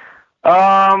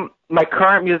 My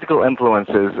current musical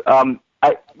influences.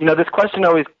 This question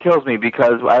always kills me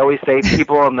because I always say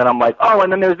people, and then I'm like,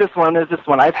 and then there's this one, and there's this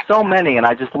one. I have so many, and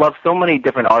I just love so many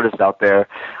different artists out there,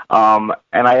 and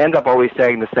I end up always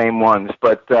saying the same ones.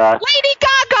 But Lady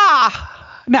Gaga.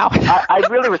 No, I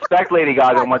really respect Lady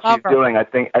Gaga and what she's doing. I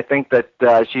think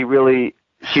that she really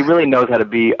knows how to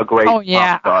be a great pop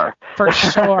star. For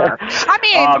sure.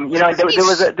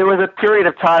 There was a period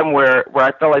of time where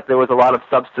I felt like there was a lot of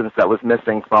substance that was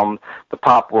missing from the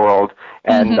pop world,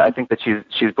 and I think that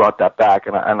she's brought that back,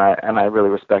 and I really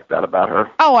respect that about her.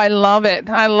 Oh, I love it.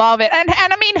 And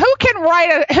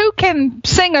who can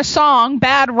sing a song,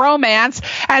 Bad Romance,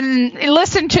 and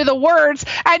listen to the words,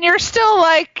 and you're still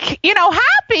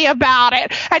happy about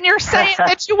it, and you're saying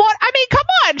that you want. Come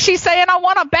on, she's saying I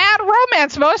want a bad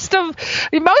romance. Most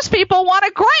people want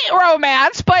a great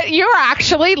romance, but you're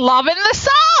actually loving the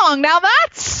song. Now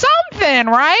that's something,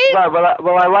 right? Right.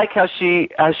 Well, I like how she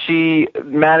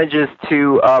manages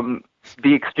to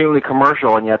be extremely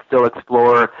commercial and yet still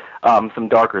explore some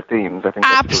darker themes. I think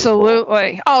that's absolutely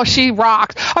really cool. Oh, she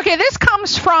rocks. Okay, this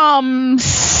comes from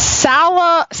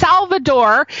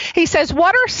Salvador. He says,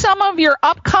 what are some of your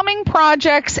upcoming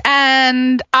projects,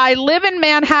 and I live in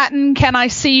Manhattan, can I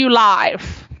see you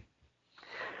live?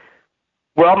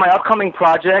 Well, my upcoming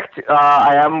project,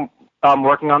 I am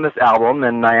working on this album,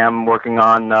 and I am working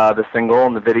on the single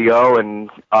and the video,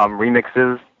 and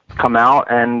remixes come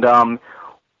out, and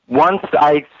once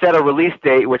I set a release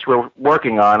date, which we're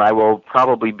working on, I will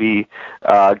probably be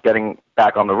getting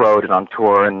back on the road and on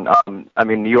tour. And I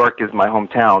mean, New York is my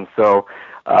hometown, so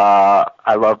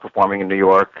I love performing in New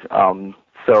York.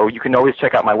 So you can always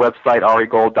check out my website,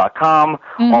 arigold.com.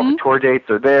 Mm-hmm. All the tour dates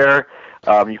are there.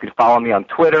 You can follow me on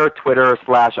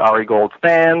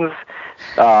Twitter/AriGoldFans.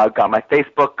 Got my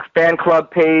Facebook fan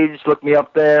club page. Look me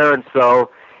up there, and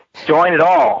so join it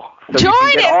all. So join you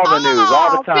can get all the news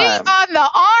all the time. Be on the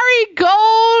Ari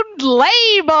Gold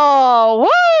label. Woo!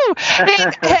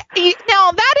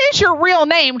 Now, that is your real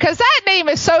name, because that name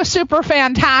is so super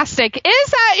fantastic.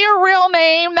 Is that your real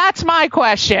name? That's my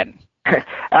question.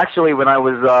 Actually, when I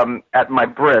was at my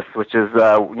bris, which is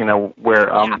where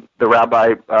the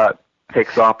rabbi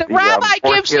takes off the rabbi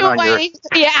gives you away.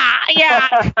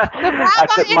 Yeah. The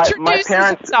rabbi introduces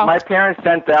himself. My parents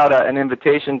sent out an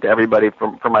invitation to everybody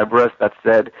for my bris that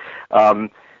said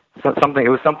something. It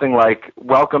was something like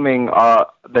welcoming our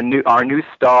new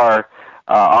star,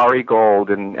 Ari Gold,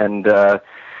 and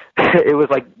it was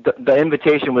like the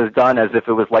invitation was done as if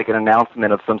it was like an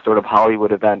announcement of some sort of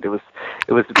Hollywood event. It was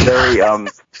very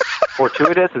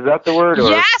fortuitous. Is that the word? Or?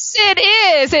 Yes, it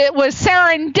is. It was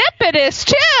serendipitous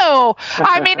too.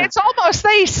 I mean, it's almost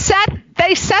they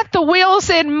set the wheels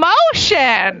in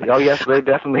motion. Oh yes, they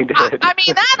definitely did. I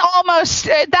mean,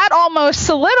 that almost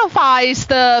solidifies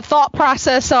the thought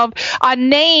process of a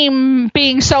name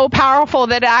being so powerful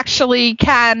that it actually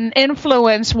can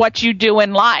influence what you do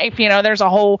in life. You know, there's a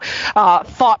whole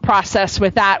thought process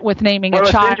with that, with naming a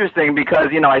child. Well, it's interesting because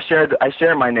I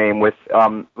share my name with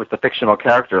the fictional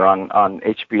character on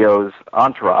HBO's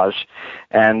Entourage,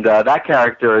 and that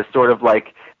character is sort of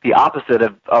like the opposite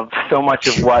of so much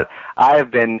of what I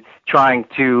have been trying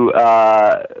to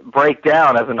break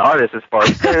down as an artist, as far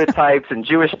as stereotypes and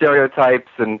Jewish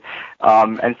stereotypes, and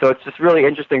so it's just really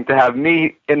interesting to have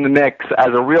me in the mix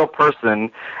as a real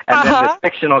person, and then this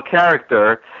fictional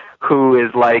character who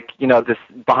is like, this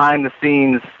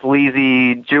behind-the-scenes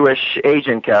sleazy Jewish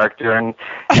agent character, and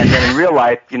then in real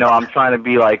life, I'm trying to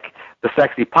be like the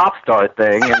sexy pop star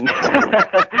thing,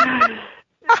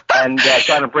 and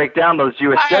trying to break down those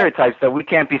Jewish stereotypes that we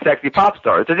can't be sexy pop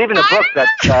stars. There's even a book that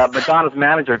Madonna's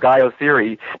manager, Guy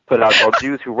Oseary, put out called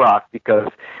Jews Who Rock, because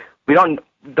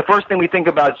the first thing we think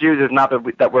about Jews is not that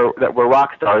we're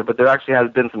rock stars, but there actually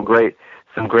has been some great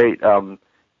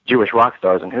Jewish rock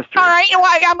stars in history. All right, well,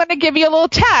 I'm going to give you a little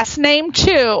test. Name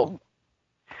two.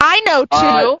 I know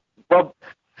two.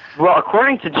 Well,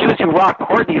 according to Jews Who Rock,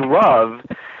 Courtney Love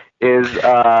is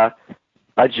a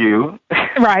Jew,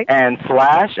 right? And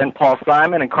Slash and Paul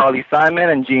Simon and Carly Simon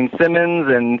and Gene Simmons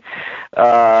and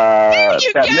Bette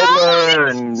Midler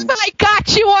and I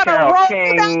got you on Carole a roll.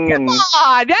 King and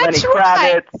That's Lenny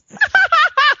right.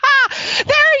 Kravitz.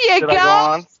 There you Did go. I go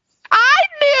on? I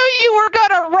knew you were going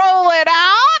to roll it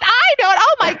out. I don't.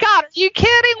 Oh my God, are you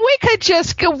kidding? We could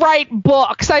just go write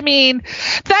books. I mean,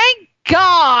 thank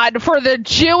God for the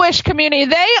Jewish community.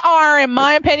 They are, in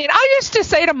my opinion, I used to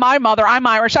say to my mother, I'm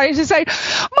Irish, I used to say,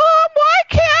 Mom, why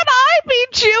can't I be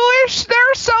Jewish?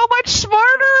 They're so much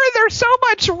smarter, they're so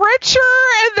much richer,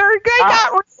 and they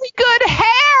got really good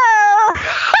hair.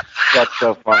 That's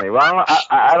so funny. Well,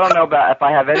 I don't know about if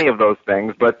I have any of those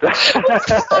things, but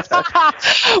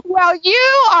well,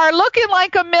 you are looking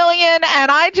like a million,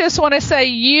 and I just want to say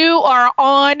you are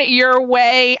on your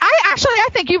way. I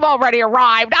think you've already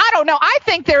arrived. I don't know. I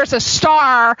think there's a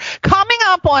star coming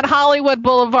up on Hollywood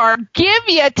Boulevard. Give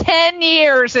you 10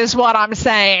 years is what I'm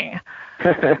saying.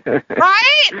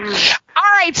 Right? All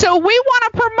right, so we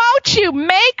want to promote you.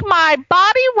 Make My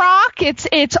Body Rock.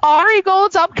 It's Ari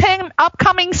Gold's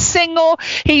upcoming single.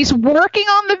 He's working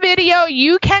on the video.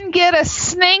 You can get a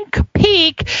sneak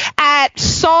peek at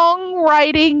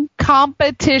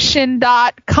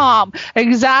songwritingcompetition.com.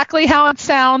 Exactly how it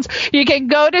sounds. You can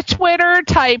go to Twitter,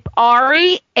 type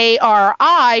Ari,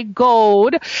 A-R-I,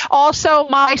 Gold. Also,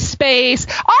 MySpace.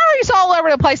 Ari's all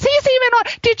over the place. He's even on.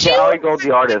 Did you? Ari Gold,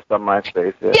 the artist, on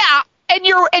MySpace. Yeah. And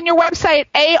your website,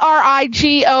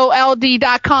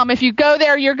 arigold.com. If you go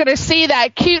there, you're going to see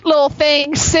that cute little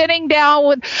thing sitting down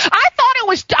with. I thought it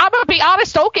was, I'm going to be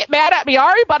honest, don't get mad at me,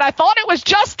 Ari, but I thought it was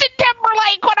Justin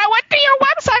Timberlake when I went to your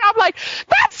website. I'm like,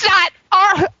 that's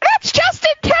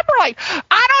Justin Timberlake.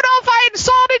 I don't know if I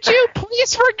insulted you.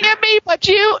 Please forgive me, but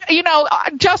you know,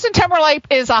 Justin Timberlake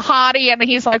is a hottie, and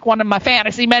he's like one of my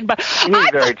fantasy men. But he's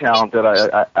very talented.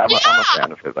 I'm a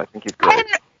fan of his. I think he's great.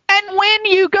 And when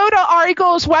you go to Ari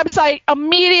Gold's website,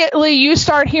 immediately you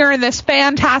start hearing this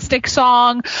fantastic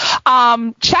song. Check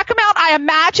him out. I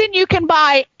imagine you can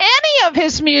buy any of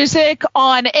his music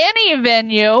on any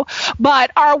venue,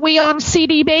 but are we on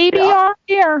CD Baby?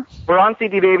 Yeah. We're on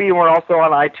CD Baby, and we're also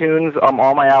on iTunes.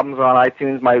 All my albums are on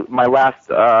iTunes. My last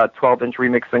 12-inch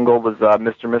remix single was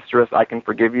Mr. Mistress, I Can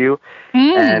Forgive You,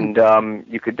 and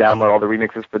you could download all the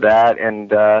remixes for that,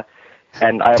 and I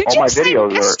have all my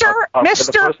videos for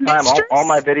the first time. All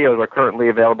my videos are currently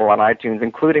available on iTunes,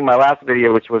 including my last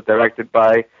video, which was directed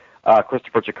by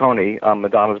Christopher Ciccone,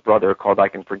 Madonna's brother, called "I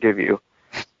Can Forgive You."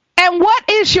 And what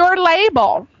is your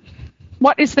label?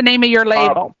 What is the name of your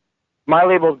label? My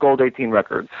label is Gold 18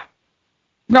 Records.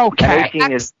 Okay.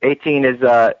 And 18 is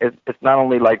it's not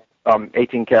only like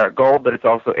 18 karat gold, but it's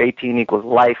also 18 equals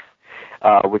life.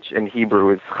 Which in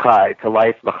Hebrew is chai, to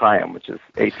life, l'chaim, which is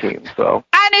 18. So.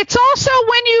 And it's also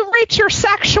when you reach your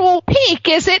sexual peak,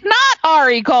 is it not,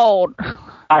 Ari Gold?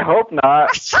 I hope not.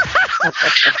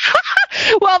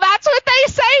 Well, that's what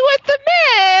they say with the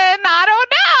men. I don't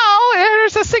know.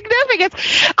 There's a significance.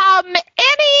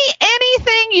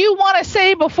 Anything you want to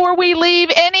say before we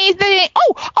leave? Anything?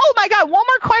 Oh my God. One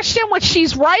more question, which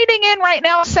she's writing in right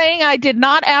now saying I did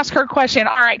not ask her question.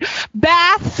 All right.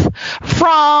 Beth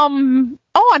from,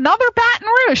 another Baton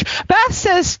Rouge. Beth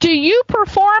says, do you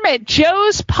perform at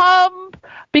Joe's Pub?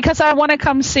 Because I want to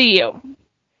come see you.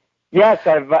 Yes,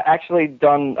 I've actually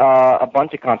done a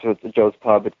bunch of concerts at Joe's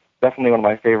Pub. It's definitely one of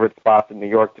my favorite spots in New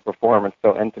York to perform. It's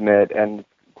so intimate and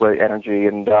great energy,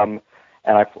 and I'm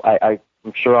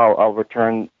sure I'll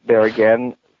return there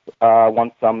again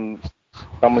once I'm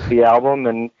done with the album.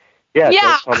 And Joe's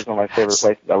Pub is one of my favorite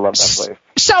places. I love that place.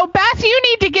 So, Beth, you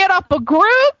need to get up a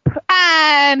group,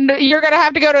 and you're going to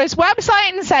have to go to his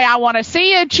website and say, I want to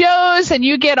see you at Joe's, and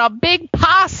you get a big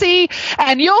posse,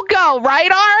 and you'll go,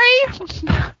 right, Ari?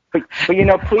 But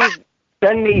please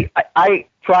send me. I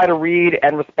try to read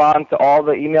and respond to all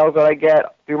the emails that I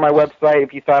get through my website.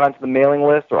 If you sign on to the mailing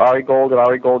list or arigold at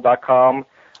arigold.com.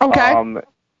 Okay.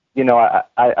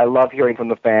 I love hearing from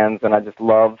the fans, and I just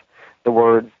love the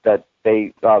words that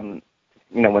they, when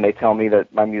they tell me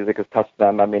that my music has touched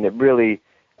them. I mean, it really,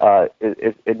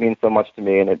 it means so much to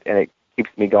me, and it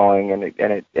keeps me going,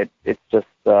 and it's just.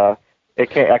 I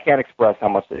can't express how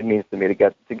much it means to me to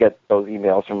get those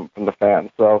emails from the fans.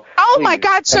 So, my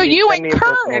God! So you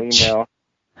encourage.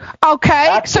 Okay,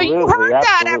 absolutely, so you heard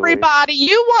that, everybody.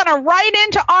 You want to write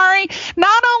into Ari,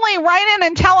 not only write in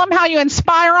and tell him how you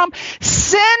inspire him,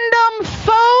 send them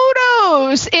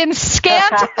photos in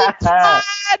scantily clad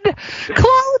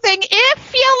clothing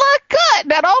if you look good.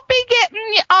 Now, don't be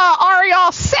getting Ari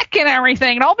all sick and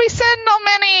everything. Don't be sending him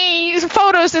any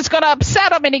photos that's going to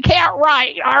upset him and he can't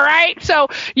write, all right? So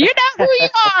you know who you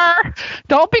are.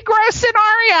 Don't be grossing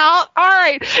Ari out. All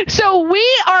right, so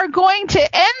we are going to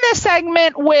end this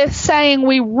segment with saying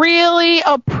we really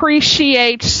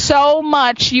appreciate so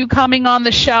much you coming on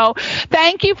the show.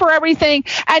 Thank you for everything.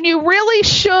 And you really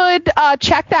should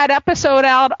check that episode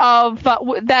out of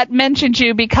that mentioned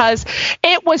you, because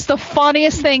it was the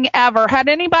funniest thing ever. Had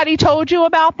anybody told you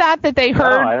about that they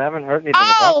heard? No, I haven't heard anything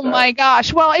about that. Oh, my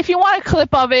gosh. Well, if you want a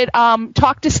clip of it,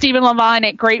 talk to Stephen Levine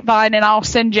at Grapevine, and I'll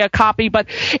send you a copy. But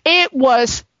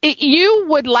you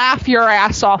would laugh your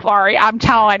ass off, Ari. I'm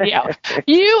telling you.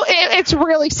 It's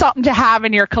really something to have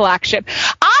in your collection.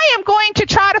 I am going to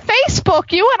try to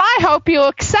Facebook you, and I hope you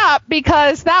accept,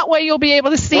 because that way you'll be able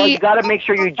to see. Well, you got to make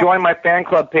sure you join my fan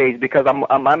club page, because I'm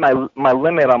on my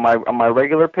limit on my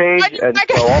regular page, and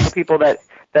so all the people that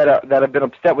have been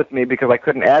upset with me because I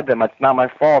couldn't add them, it's not my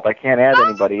fault. I can't add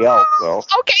anybody else. So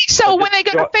okay, so when they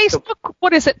go to Facebook,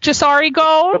 what is it? Just Ari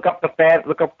Gold? Look up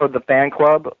for the fan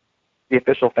club. The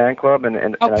official fan club, and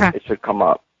it should come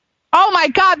up. Oh my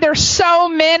God, there's so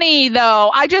many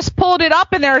though. I just pulled it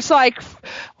up and there's like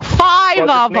 5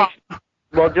 of them.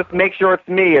 Well, just make sure it's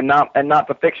me and not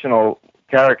the fictional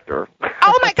character.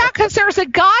 Oh my God, because there's a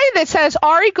guy that says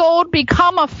Ari Gold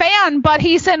become a fan, but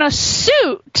he's in a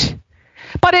suit.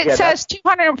 But it says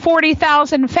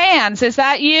 240,000 fans. Is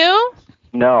that you?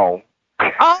 No.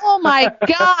 Oh my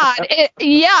God.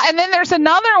 And then there's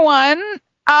another one.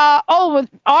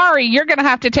 Ari, you're going to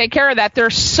have to take care of that.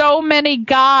 There's so many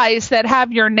guys that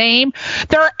have your name.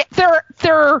 They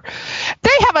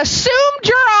have assumed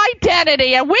your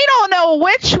identity, and we don't know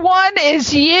which one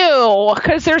is you,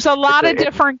 because there's a lot of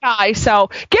different guys. So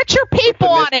get your people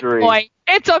on it, boy.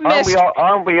 It's a mystery.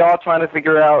 Aren't we all trying to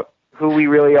figure out who we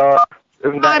really are?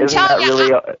 Isn't that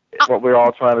really what we're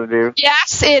all trying to do?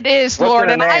 Yes, it is, What's Lord.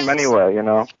 What's your name anyway, you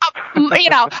know?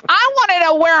 I want to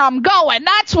know where I'm going.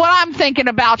 That's what I'm thinking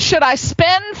about. Should I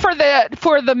spend for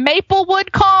the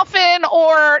Maplewood coffin,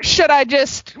 or should I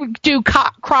just do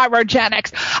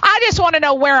cryogenics? I just want to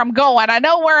know where I'm going. I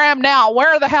know where I am now.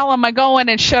 Where the hell am I going,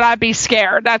 and should I be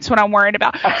scared? That's what I'm worried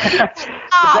about.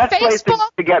 The best place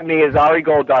to get me is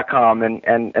arigold.com and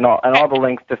all the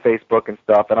links to Facebook and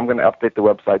stuff, and I'm going to update the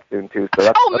website soon, too.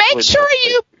 So make sure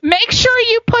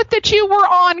you put that you were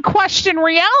on Question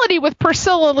Reality with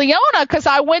Priscilla Leona, because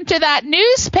I went to that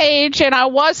news page and I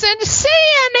wasn't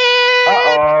seeing it.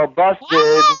 Uh-oh, busted.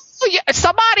 Oh,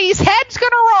 somebody's head's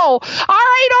going to roll. All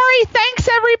right, Ari, thanks,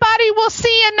 everybody. We'll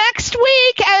see you next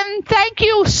week, and thank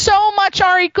you so much,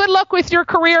 Ari. Good luck with your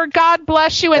career. God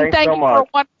bless you, and thank you for a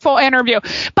wonderful interview.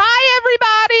 Bye,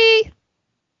 everybody.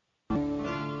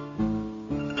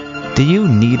 Do you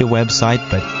need a website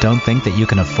but don't think that you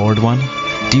can afford one?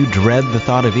 Do you dread the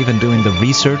thought of even doing the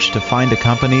research to find a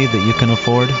company that you can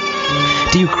afford?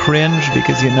 Do you cringe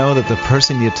because you know that the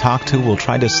person you talk to will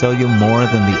try to sell you more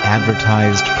than the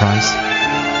advertised price?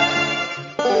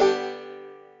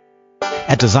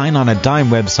 At Design on a Dime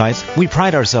websites, we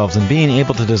pride ourselves in being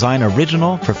able to design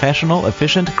original, professional,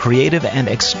 efficient, creative, and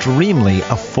extremely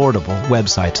affordable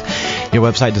websites. Your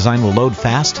website design will load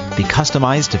fast, be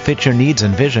customized to fit your needs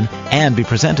and vision, and be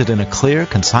presented in a clear,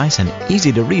 concise, and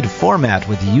easy-to-read format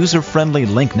with user-friendly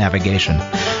link navigation.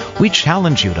 We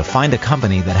challenge you to find a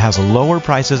company that has lower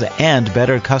prices and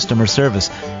better customer service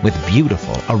with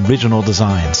beautiful, original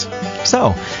designs.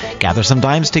 So, gather some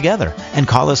dimes together and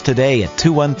call us today at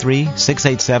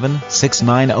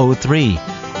 213-687-6903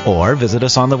 or visit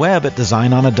us on the web at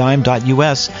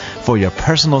designonadime.us for your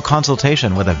personal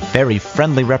consultation with a very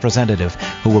friendly representative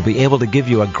who will be able to give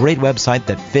you a great website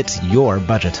that fits your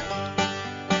budget.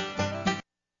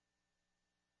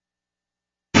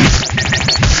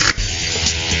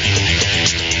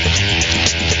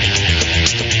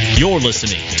 You're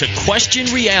listening to Question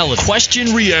Reality.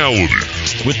 Question Reality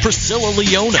with Priscilla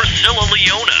Leona.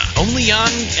 Only on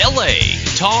LA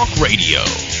Talk Radio.